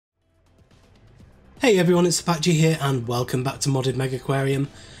Hey everyone, it's Apache here and welcome back to Modded Megaquarium.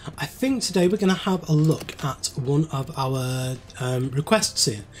 I think today we're going to have a look at one of our requests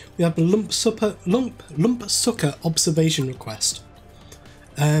here. We have a lump sucker observation request.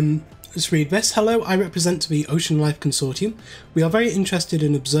 Let's read this. Hello, I represent the Ocean Life Consortium. We are very interested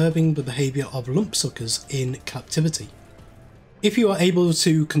in observing the behaviour of lump suckers in captivity. If you are able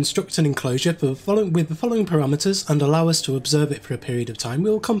to construct an enclosure with the following parameters and allow us to observe it for a period of time,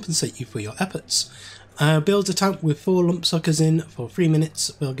 we will compensate you for your efforts. Build a tank with 4 lump suckers in for 3 minutes.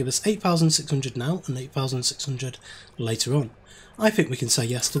 They'll give us 8,600 now and 8,600 later on. I think we can say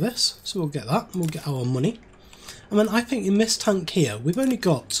yes to this, so we'll get that and we'll get our money. And then I think in this tank here, we've only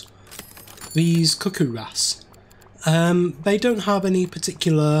got these cuckoo wrasse. They don't have any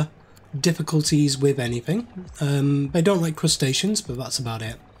particular difficulties with anything. They don't like crustaceans, but that's about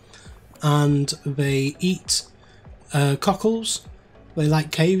it. And they eat cockles. They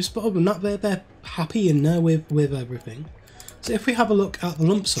like caves, but other than that, they're happy in there with everything. So if we have a look at the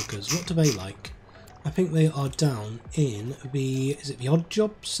lump suckers, what do they like? I think they are down in the, is it the odd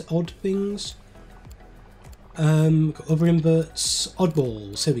jobs, odd things? Got other inverts,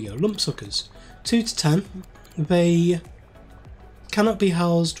 oddballs, here we go, lump suckers. 2 to 10, they cannot be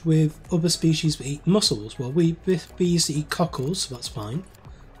housed with other species that eat mussels. Well, these eat cockles, so that's fine.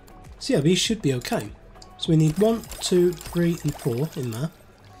 So yeah, these should be okay. So we need 1, 2, 3 and 4 in there.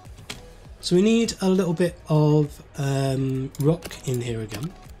 So we need a little bit of rock in here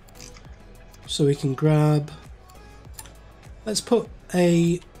again. So we can grab, let's put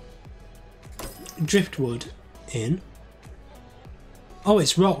a driftwood in. Oh,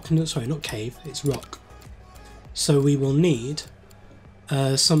 it's rock, no, sorry, not cave, it's rock. So we will need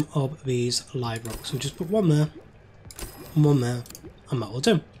some of these live rocks. We'll just put one there, and one there, and that will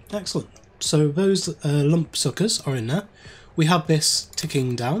do. Excellent. So those lump suckers are in there. We have this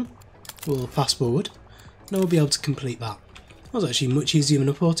ticking down. We'll fast forward. Now we'll be able to complete that. That was actually much easier than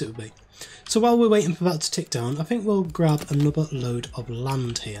I thought it would be. So while we're waiting for that to tick down, I think we'll grab another load of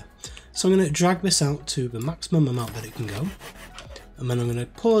land here. So I'm going to drag this out to the maximum amount that it can go. And then I'm going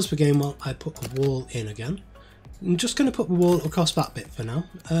to pause the game while I put a wall in again. I'm just going to put the wall across that bit for now.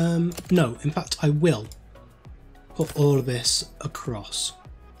 No, in fact I will put all of this across.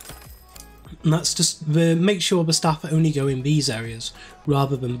 And that's just make sure the staff only go in these areas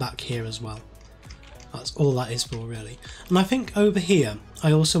rather than back here as well. That's all that is for really. And I think over here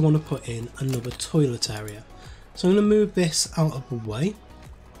I also want to put in another toilet area. So I'm going to move this out of the way.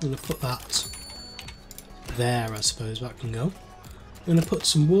 I'm going to put that there, I suppose that can go. I'm going to put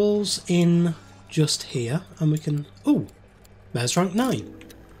some walls in just here and we can... Oh, there's rank 9.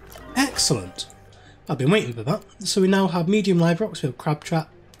 Excellent. I've been waiting for that. So we now have medium live rocks, we have crab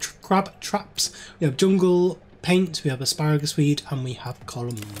traps, we have jungle paint, we have asparagus weed, and we have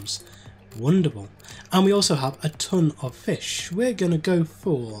columns. Wonderful. And we also have a ton of fish. We're going to go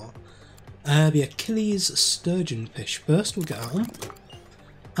for the Achilles sturgeon fish first. We'll get that one.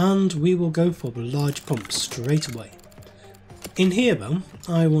 And we will go for the large pump straight away. In here though,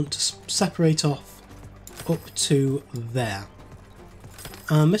 I want to separate off up to there.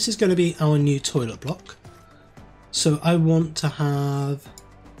 And this is going to be our new toilet block. So I want to have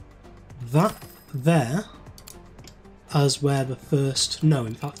that there as where the first, no,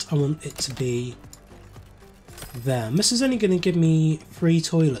 in fact I want it to be there. And this is only going to give me 3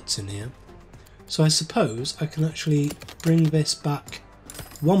 toilets in here. So I suppose I can actually bring this back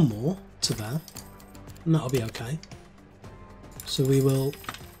 1 more to there and that'll be okay. So we will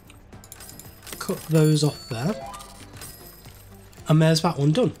cut those off there. And there's that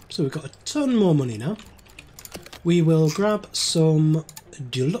one done. So we've got a ton more money now. We will grab some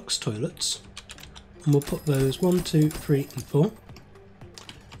deluxe toilets and we'll put those 1, 2, 3 and 4.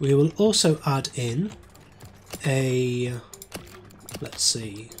 We will also add in a, let's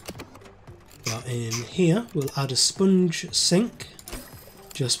see, well, in here we'll add a sponge sink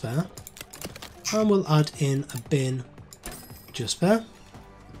just there, and we'll add in a bin just there.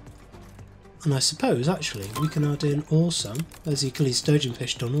 And I suppose actually we can add in also, there's the Achilles sturgeon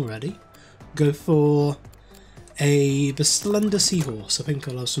fish done already, go for the slender seahorse. I think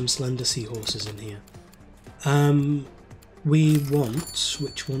I'll have some slender seahorses in here. We want,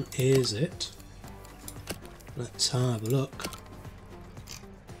 which one is it? Let's have a look.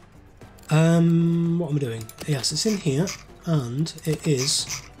 What am I doing? Yes, it's in here and it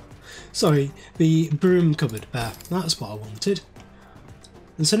is, sorry, the broom cupboard there. That's what I wanted.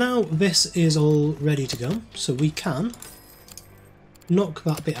 And so now this is all ready to go, so we can knock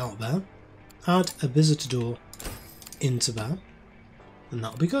that bit out there, add a visitor door into there, and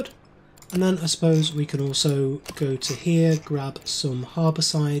that'll be good. And then I suppose we can also go to here, grab some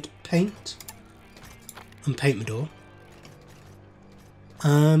harbourside paint, and paint my door.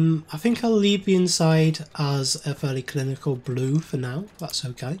 I think I'll leave the inside as a fairly clinical blue for now. That's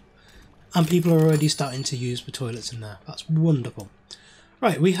okay. And people are already starting to use the toilets in there. That's wonderful.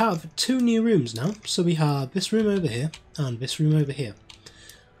 Right, we have 2 new rooms now. So we have this room over here and this room over here.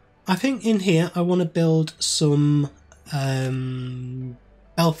 I think in here I want to build some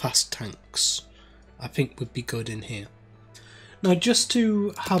Belfast tanks. I think would be good in here. Now just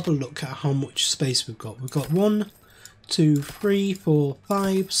to have a look at how much space we've got. We've got 1, 2, 3, 4,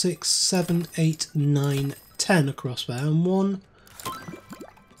 5, 6, 7, 8, 9, 10 across there, and 1.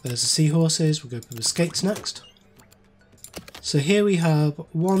 There's the seahorses. We'll go for the skates next. So here we have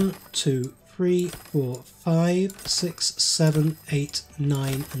 1, 2, 3, 4, 5, 6, 7, 8,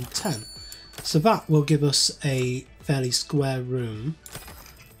 9 and 10. So that will give us a fairly square room.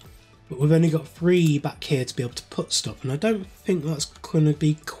 But we've only got 3 back here to be able to put stuff, and I don't think that's going to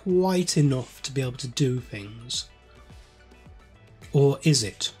be quite enough to be able to do things. Or is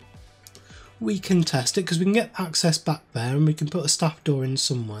it? We can test it because we can get access back there and we can put a staff door in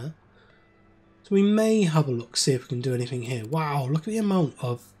somewhere. So we may have a look, see if we can do anything here. Wow, look at the amount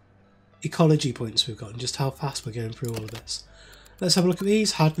of ecology points we've got and just how fast we're going through all of this. Let's have a look at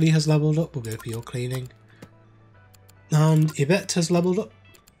these. Hadley has leveled up. We'll go for your cleaning. And Yvette has leveled up.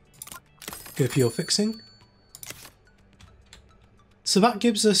 Go for your fixing. So that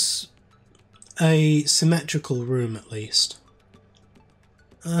gives us a symmetrical room at least.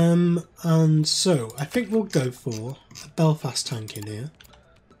 And so I think we'll go for a Belfast tank in here.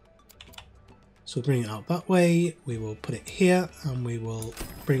 So we'll bring it out that way, we will put it here, and we will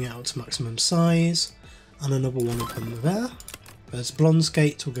bring it out to maximum size, and another one of them there. There's Blonde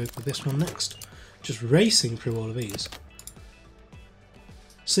Skate, we'll go for this one next. Just racing through all of these.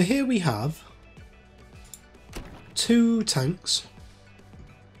 So here we have 2 tanks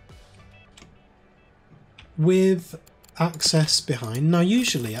with access behind. Now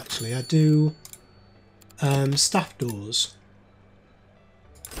usually actually I do staff doors.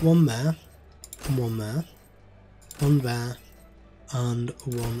 1 there, and 1 there, 1 there, and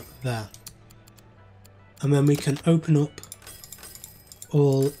 1 there. And then we can open up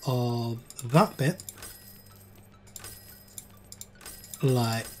all of that bit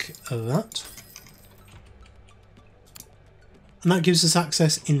like that. And that gives us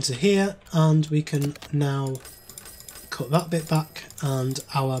access into here, and we can now cut that bit back and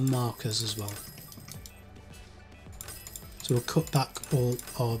our markers as well. So we'll cut back all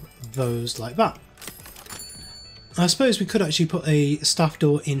of those like that. I suppose we could actually put a staff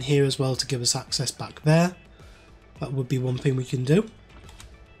door in here as well to give us access back there. That would be one thing we can do.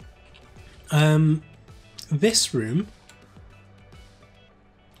 This room.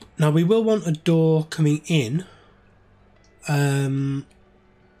 Now we will want a door coming in. And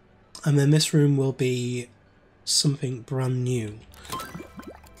then this room will be something brand new.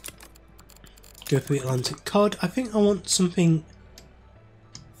 Go for the Atlantic cod. I think I want something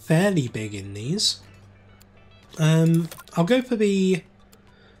fairly big in these. I'll go for the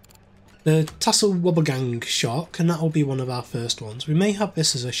Tasselled Wobbegong shark, and that will be one of our first ones. We may have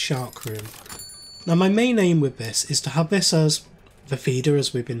this as a shark room. Now my main aim with this is to have this as the feeder,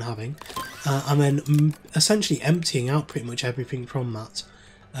 as we've been having, and then essentially emptying out pretty much everything from that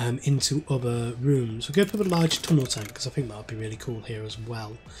into other rooms. We'll go for the large tunnel tank because I think that would be really cool here as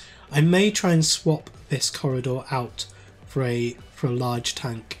well. I may try and swap this corridor out for a large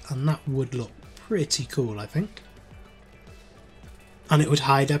tank, and that would look pretty cool, I think. And it would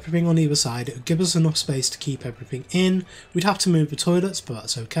hide everything on either side. It would give us enough space to keep everything in. We'd have to move the toilets, but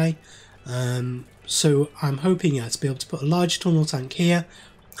that's okay. So I'm hoping, yeah, to be able to put a large tunnel tank here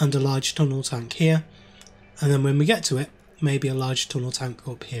and a large tunnel tank here, and then when we get to it, maybe a large tunnel tank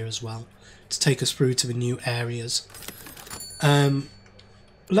up here as well to take us through to the new areas.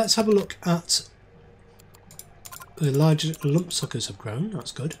 Let's have a look at the large lump suckers have grown.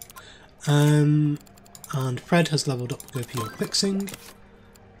 That's good. And Fred has leveled up. We'll go for your fixing.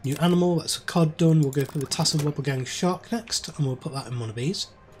 New animal. That's a cod done. We'll go for the Tasselled Wobbegong shark next, and we'll put that in one of these.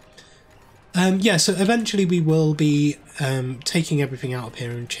 Yeah, so eventually we will be taking everything out of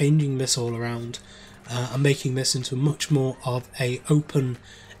here and changing this all around and making this into much more of a open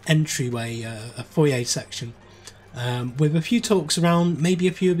entryway, a foyer section, with a few talks around, maybe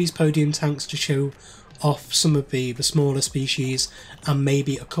a few of these podium tanks to show off some of the smaller species, and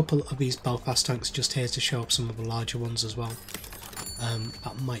maybe a couple of these Belfast tanks just here to show up some of the larger ones as well.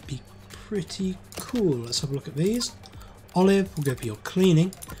 That might be pretty cool. Let's have a look at these. Olive will go for your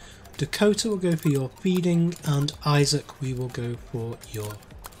cleaning. Dakota will go for your feeding, and Isaac, we will go for your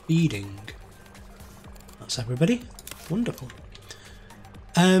feeding. That's everybody. Wonderful.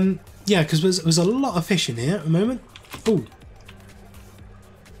 Yeah, yeah, because there's a lot of fish in here at the moment. Oh.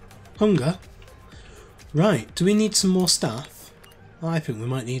 Hunger. Right, do we need some more staff? I think we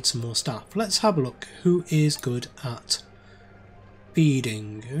might need some more staff. Let's have a look. Who is good at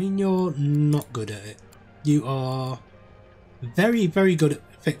feeding? I mean, you're not good at it. You are very, very good at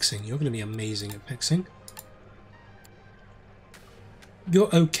fixing. You're going to be amazing at fixing.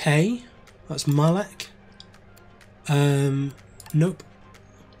 You're okay. That's Malek. Nope.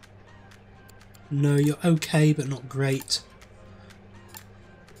 No, you're okay, but not great.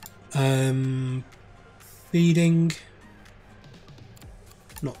 Feeding.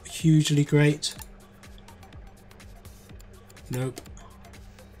 Not hugely great. Nope.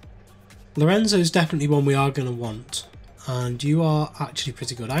 Lorenzo's definitely one we are going to want. And you are actually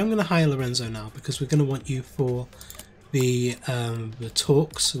pretty good. I'm going to hire Lorenzo now because we're going to want you for the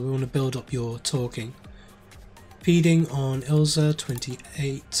talks. So we want to build up your talking. Feeding on Ilza,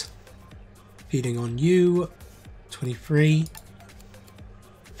 28. Feeding on you, 23.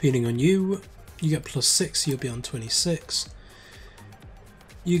 Feeding on you, you get +6, so you'll be on 26.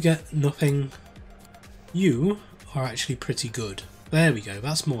 You get nothing. You are actually pretty good. There we go,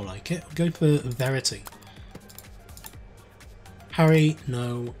 that's more like it. We'll go for Verity. Harry,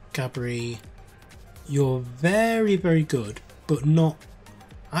 no. Gabri, you're very, very good, but not...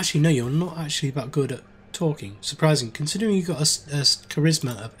 Actually, no, you're not actually that good at talking. Surprising, considering you got a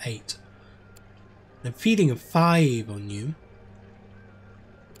charisma of 8. And feeding of 5 on you.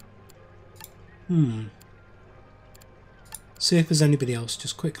 See if there's anybody else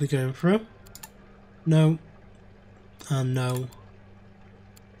just quickly going through. No. And no.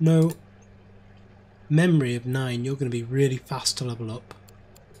 No. Memory of 9. You're going to be really fast to level up.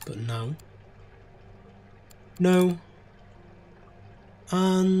 But no. No.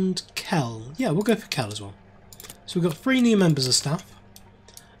 And Kel. Yeah, we'll go for Kel as well. So we've got 3 new members of staff.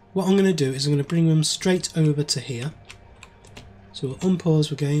 What I'm going to do is I'm going to bring them straight over to here. So we'll unpause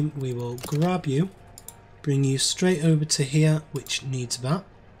the game. We will grab you. Bring you straight over to here, which needs that.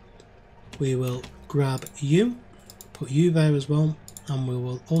 We will grab you. Put you there as well. And we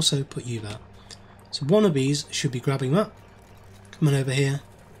will also put you there. So one of these should be grabbing that. Coming over here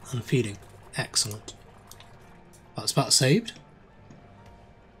and feeding. Excellent. That's that saved.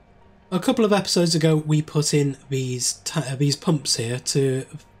 A couple of episodes ago we put in these pumps here to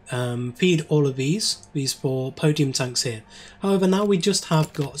feed all of these 4 podium tanks here. However, now we just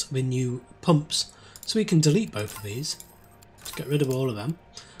have got the new pumps, so we can delete both of these. Let's get rid of all of them.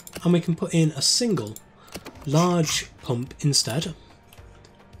 And we can put in a single large pump instead.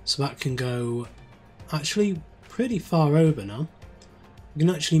 So that can go actually pretty far over now. We can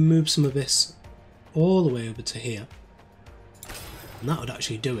actually move some of this all the way over to here. And that would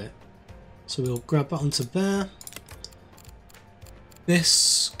actually do it. So we'll grab that onto there.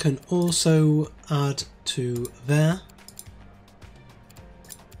 This can also add to there,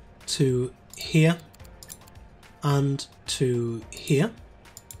 to here, and to here.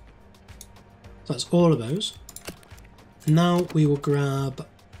 So that's all of those. Now we will grab,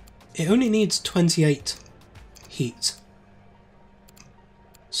 it only needs 28 heat.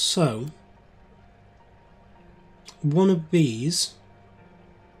 So one of these,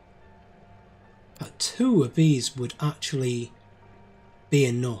 2 of these would actually be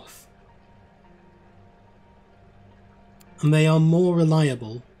enough. And they are more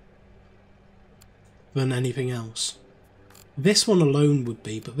reliable than anything else. This one alone would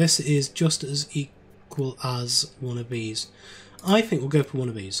be, but this is just as equal as one of these. I think we'll go for one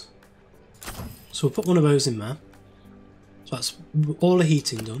of these. So we'll put one of those in there. So that's all the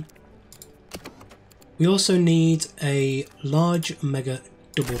heating done. We also need a large mega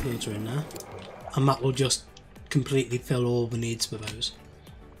double filter in there. And that will just completely fill all the needs for those.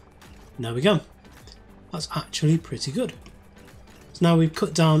 There we go. That's actually pretty good. So now we've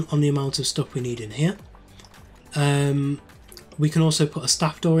cut down on the amount of stuff we need in here. We can also put a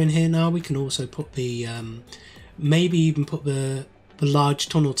staff door in here now. We can also put the, maybe even put the large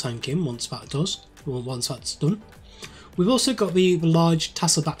tunnel tank in once that does, or once that's done. We've also got the large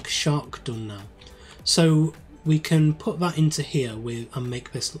tasselback shark done now. So we can put that into here and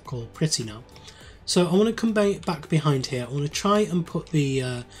make this look all pretty now. So I want to come back behind here. I want to try and put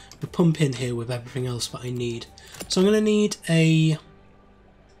the pump in here with everything else that I need. So I'm going to need a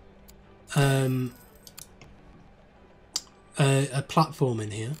platform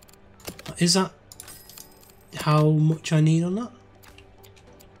in here. Is that how much I need on that?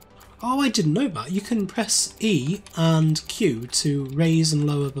 Oh, I didn't know that. You can press E and Q to raise and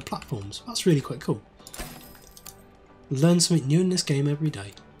lower the platforms. That's really quite cool. Learn something new in this game every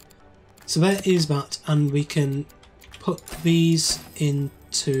day. So there is that, and we can put these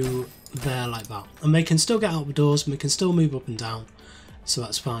into there like that. And they can still get out the doors and we can still move up and down. So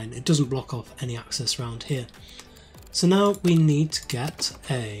that's fine. It doesn't block off any access around here. So now we need to get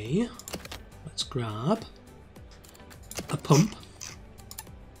a... Let's grab a pump.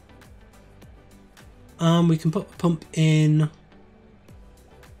 And we can put the pump in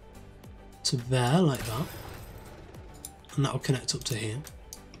to there like that. And that will connect up to here.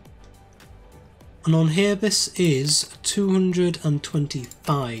 And on here, this is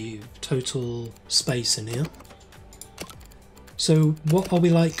 225 total space in here. So what are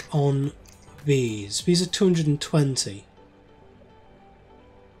we like on these? These are 220.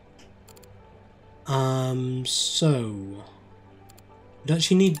 So we'd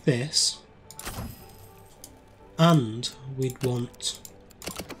actually need this, and we'd want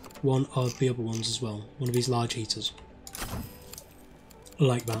one of the other ones as well, one of these large heaters,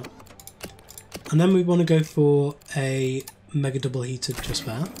 like that. And then we want to go for a mega double heater just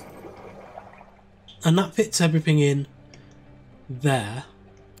there, and that fits everything in there.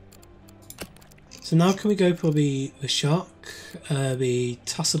 So now can we go for the shark, the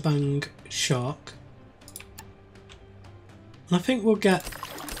Tasselled shark, and I think we'll get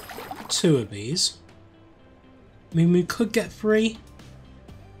 2 of these. I mean, we could get 3.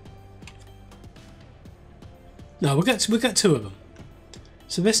 No, we'll get 2 of them.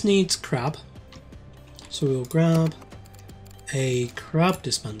 So this needs crab. So we'll grab a crab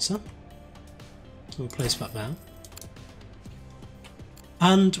dispenser. We'll place that there.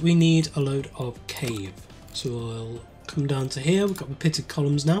 And we need a load of cave. So we'll come down to here. We've got the pitted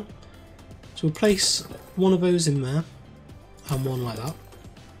columns now. So we'll place one of those in there. And one like that.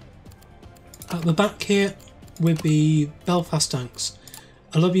 At the back here with the Belfast tanks,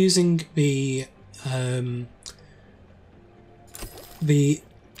 I love using this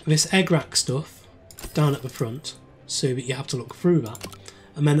egg rack stuff down at the front so that you have to look through that,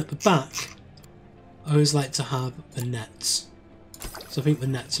 and then at the back I always like to have the nets, so I think the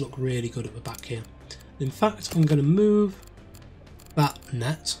nets look really good at the back here. In fact, I'm going to move that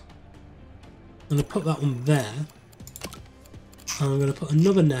net, I'm going to put that one there, and I'm going to put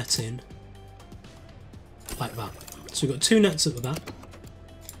another net in like that. So we've got 2 nets at the back.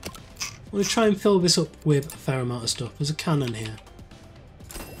 I'm going to try and fill this up with a fair amount of stuff. There's a cannon here.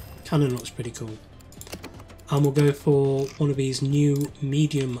 Cannon looks pretty cool. And we'll go for one of these new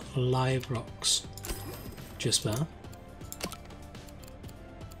medium live rocks just there.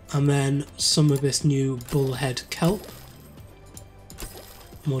 And then some of this new bullhead kelp.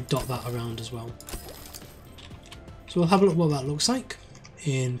 And we'll dot that around as well. So we'll have a look what that looks like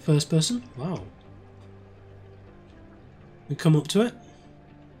in first person. Wow. We come up to it.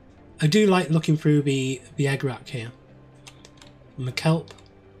 I do like looking through the egg rack here. And the kelp.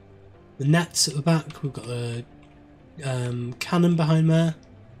 The nets at the back. We've got a cannon behind there.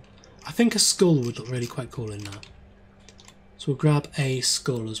 I think a skull would look really quite cool in there. So we'll grab a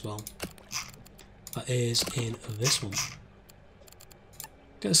skull as well. That is in this one.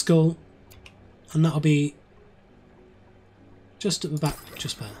 Get a skull. And that'll be just at the back,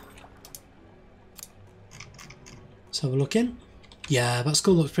 just there. Let's have a look in. Yeah, that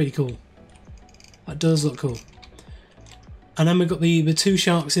skull looks pretty cool. That does look cool. And then we've got the 2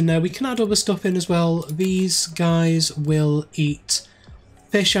 sharks in there. We can add other stuff in as well. These guys will eat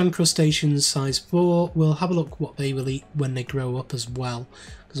fish and crustaceans size 4. We'll have a look what they will eat when they grow up as well,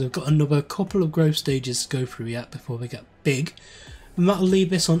 because we've got another couple of growth stages to go through yet before they get big. And that'll leave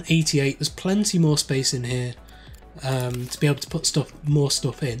this on 88. There's plenty more space in here to be able to put more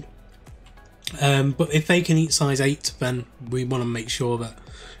stuff in. But if they can eat size 8, then we want to make sure that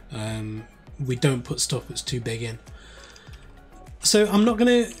we don't put stuff that's too big in. So I'm not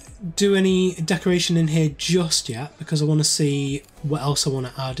going to do any decoration in here just yet, because I want to see what else I want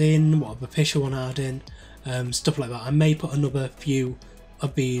to add in, what other fish I want to add in, stuff like that. I may put another few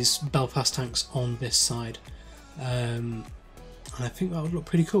of these Belfast tanks on this side, and I think that would look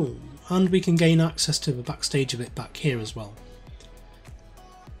pretty cool. And we can gain access to the backstage of it back here as well,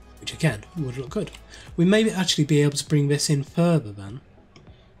 which again would look good. We may actually be able to bring this in further then.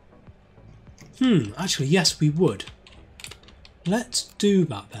 Actually yes, we would. Let's do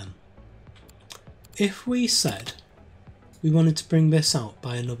that then. If we said we wanted to bring this out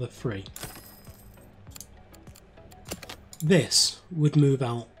by another 3, this would move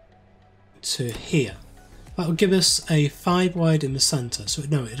out to here. That would give us a 5 wide in the centre, so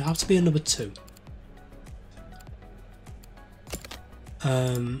no, it'd have to be another 2.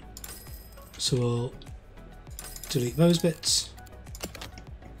 So we'll delete those bits,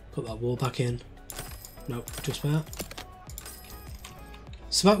 put that wall back in. Nope, just that.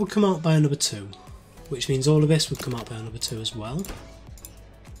 So that would come out by another 2, which means all of this would come out by another 2 as well.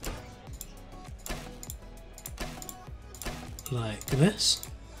 like this.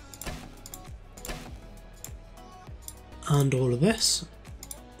 And all of this.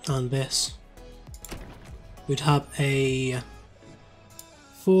 And this. We'd have a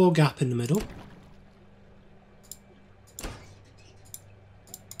 4 gap in the middle.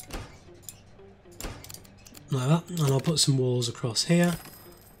 Like that. And I'll put some walls across here.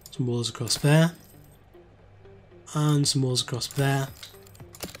 Some walls across there. And some walls across there.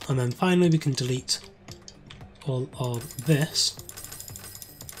 And then finally we can delete all of this.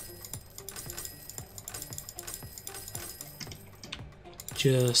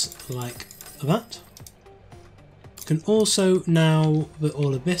 Just like that. We can also, now that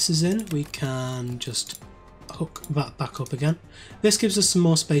all of this is in, we can just hook that back up again. This gives us some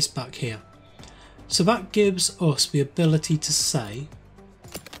more space back here. So that gives us the ability to say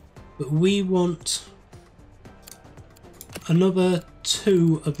that we want another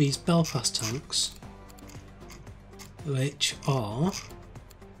 2 of these Belfast tanks, which are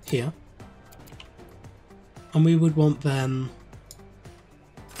here, and we would want them,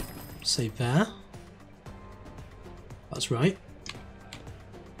 say, there. That's right.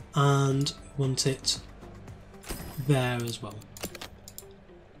 And want it there as well.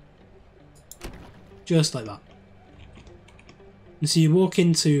 Just like that. And so you walk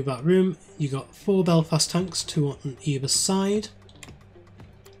into that room, you got 4 Belfast tanks, 2 on either side.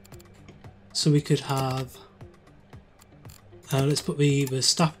 So we could have, let's put the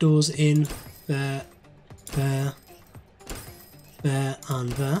staff doors in there, there, there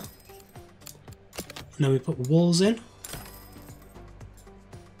and there. And then we put the walls in,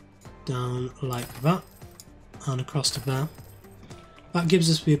 down like that, and across to there. That gives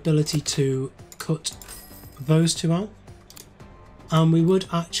us the ability to cut those 2 out. And we would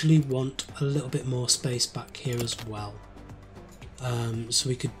actually want a little bit more space back here as well. So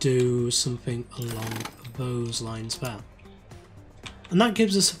we could do something along those lines there. And that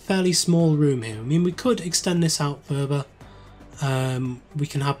gives us a fairly small room here. I mean, we could extend this out further. We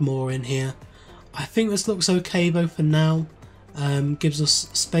can have more in here. I think this looks okay though for now. Gives us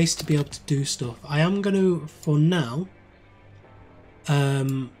space to be able to do stuff. I am going to, for now,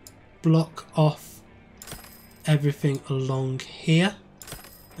 block off everything along here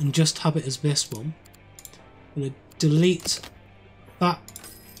and just have it as this one. I'm going to delete that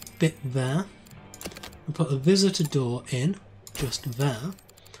bit there and put a visitor door in just there. And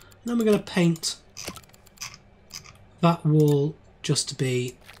then we're going to paint that wall just to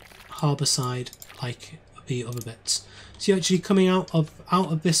be harbour side like the other bits. So you're actually coming out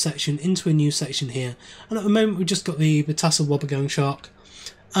of this section into a new section here, and at the moment we've just got the Tasselled Wobbegong shark.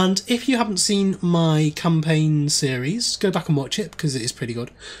 And if you haven't seen my campaign series, go back and watch it because it is pretty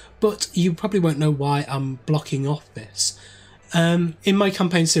good. But you probably won't know why I'm blocking off this. In my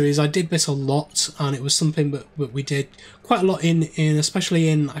campaign series I did this a lot, and it was something that we did quite a lot in especially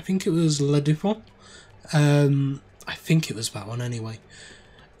in, I think it was Le Dufon. I think it was that one anyway.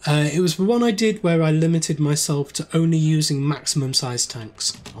 It was the one I did where I limited myself to only using maximum size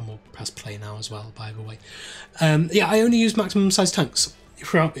tanks. And we'll press play now as well, by the way. Yeah, I only used maximum size tanks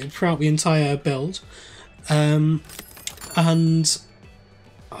throughout the entire build. And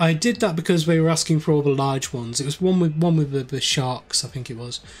I did that because they were asking for all the large ones. It was one with the sharks, I think it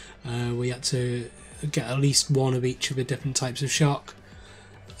was. We had to get at least 1 of each of the different types of shark.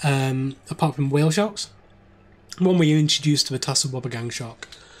 Apart from whale sharks. One we introduced to the Tasselled Wobbegong shark.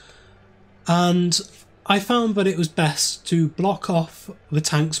 And I found that it was best to block off the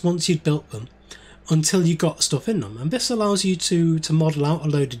tanks once you'd built them until you got stuff in them. And this allows you to model out a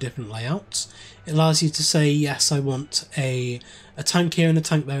load of different layouts. It allows you to say, yes, I want a tank here and a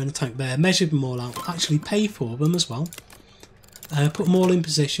tank there and a tank there, measure them all out, actually pay for them as well, put them all in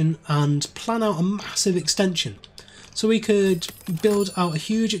position and plan out a massive extension. So we could build out a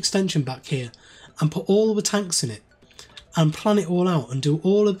huge extension back here and put all of the tanks in it and plan it all out and do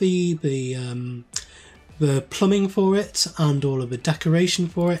all of the plumbing for it and all of the decoration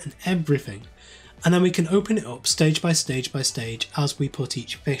for it and everything. And then we can open it up stage by stage by stage as we put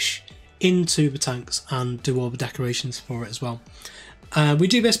each fish into the tanks and do all the decorations for it as well. We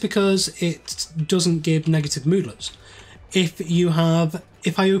do this because it doesn't give negative moodlets. If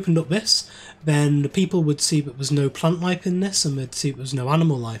I opened up this, then the people would see that there's no plant life in this and they'd see that there's no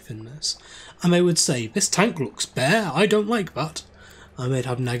animal life in this. And they would say, this tank looks bare, I don't like that. And they'd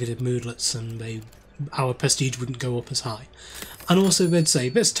have negative moodlets and our prestige wouldn't go up as high. And also they'd say,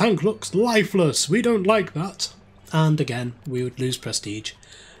 this tank looks lifeless, we don't like that. And again, we would lose prestige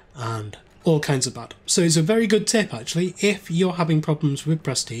and all kinds of bad. So it's a very good tip actually, if you're having problems with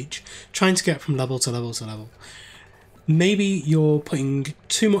prestige, trying to get from level to level to level. Maybe you're putting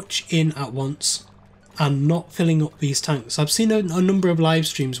too much in at once and not filling up these tanks. I've seen a number of live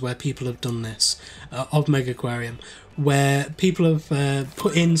streams where people have done this of Megaquarium, where people have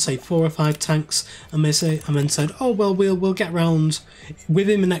put in, say, 4 or 5 tanks, and they say, and then said, oh well, we'll get round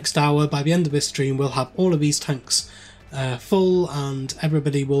within the next hour. By the end of this stream, we'll have all of these tanks full, and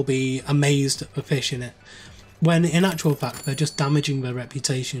everybody will be amazed at the fish in it. When in actual fact, they're just damaging their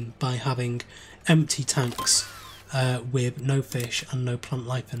reputation by having empty tanks with no fish and no plant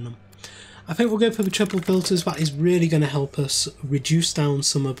life in them. I think we'll go for the triple filters. That is really going to help us reduce down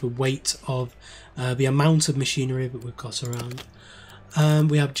some of the weight of the amount of machinery that we've got around.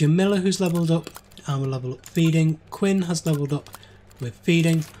 We have Jamila, who's leveled up, and we'll level up feeding. Quinn has leveled up with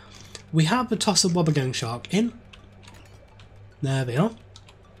feeding. We have the Tasselled Wobbegong shark in. There they are.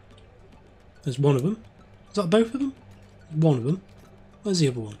 There's one of them. Is that both of them? One of them. Where's the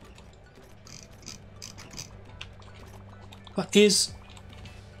other one? That is...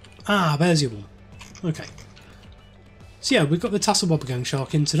 Ah, there's the other one. Okay. So yeah, we've got the Tasselled Wobbegong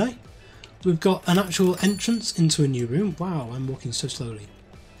shark in today. We've got an actual entrance into a new room. Wow, I'm walking so slowly.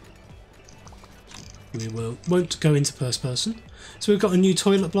 We won't go into first person. So we've got a new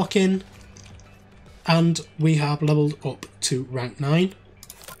toilet block in. And we have leveled up to rank 9.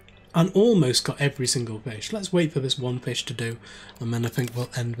 And almost got every single fish. Let's wait for this one fish to do, and then I think we'll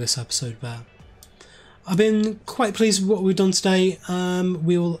end this episode there. I've been quite pleased with what we've done today.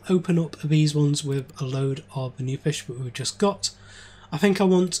 We will open up these ones with a load of the new fish that we've just got. I think I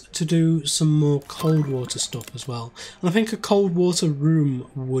want to do some more cold water stuff as well. And I think a cold water room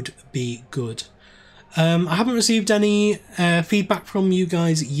would be good. I haven't received any feedback from you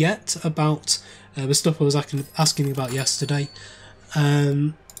guys yet about the stuff I was asking about yesterday.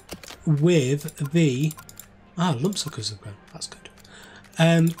 With the lumpsuckers have grown. That's good.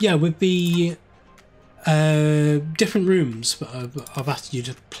 Yeah, with the different rooms that I've asked you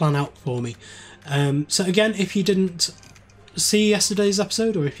to plan out for me. So again, if you didn't see yesterday's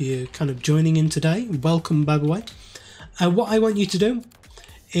episode, or if you're kind of joining in today, welcome by the way. What I want you to do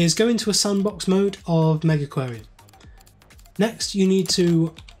is go into a sandbox mode of Megaquarium. Next, you need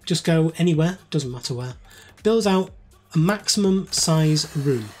to just go anywhere, doesn't matter where, build out a maximum size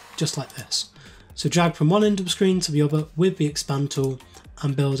room. Just like this. So drag from one end of the screen to the other with the expand tool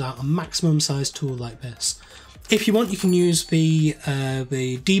and build out a maximum size tool like this. If you want, you can use the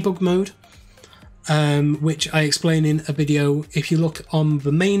debug mode, which I explain in a video. If you look on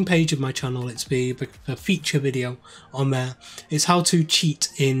the main page of my channel, it's the feature video on there. It's how to cheat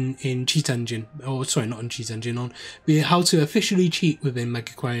in Cheat Engine, or sorry, not in Cheat Engine, on how to officially cheat within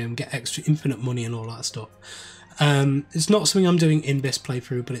Megaquarium, get extra infinite money and all that stuff. It's not something I'm doing in this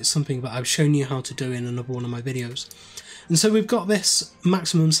playthrough, but it's something that I've shown you how to do in another one of my videos. And so we've got this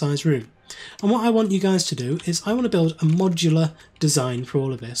maximum size room. And what I want you guys to do is I want to build a modular design for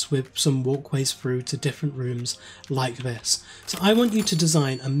all of this with some walkways through to different rooms like this. So I want you to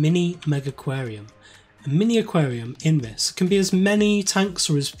design a mini Megaquarium. A mini aquarium in this. It can be as many tanks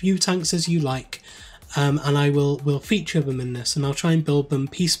or as few tanks as you like. And I will feature them in this, and I'll try and build them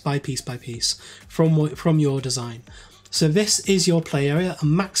piece by piece by piece from your design. So this is your play area, a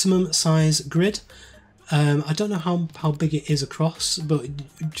maximum size grid. I don't know how big it is across, but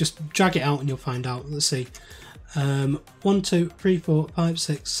just drag it out and you'll find out. Let's see. 1, 2, 3, 4, 5,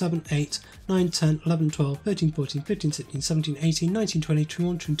 6, 7, 8, 9, 10, 11, 12, 13, 14, 15, 16, 17, 18, 19, 20,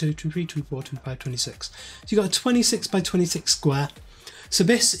 21, 22, 23, 24, 25, 26. So you've got a 26 by 26 square. So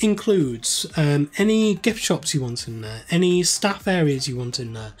this includes any gift shops you want in there, any staff areas you want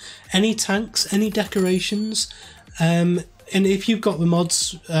in there, any tanks, any decorations, and if you've got the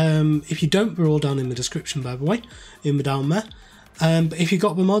mods, if you don't, they're all down in the description by the way, down there. But if you've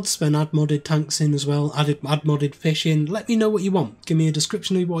got the mods, then add modded tanks in as well, add modded fish in. Let me know what you want, give me a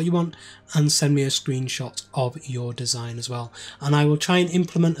description of what you want, and send me a screenshot of your design as well. And I will try and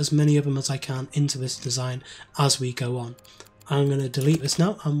implement as many of them as I can into this design as we go on. I'm going to delete this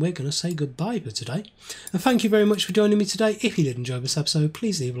now, and we're going to say goodbye for today. And thank you very much for joining me today. If you did enjoy this episode,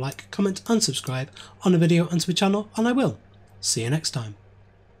 please leave a like, comment and subscribe on the video and to the channel, and I will see you next time.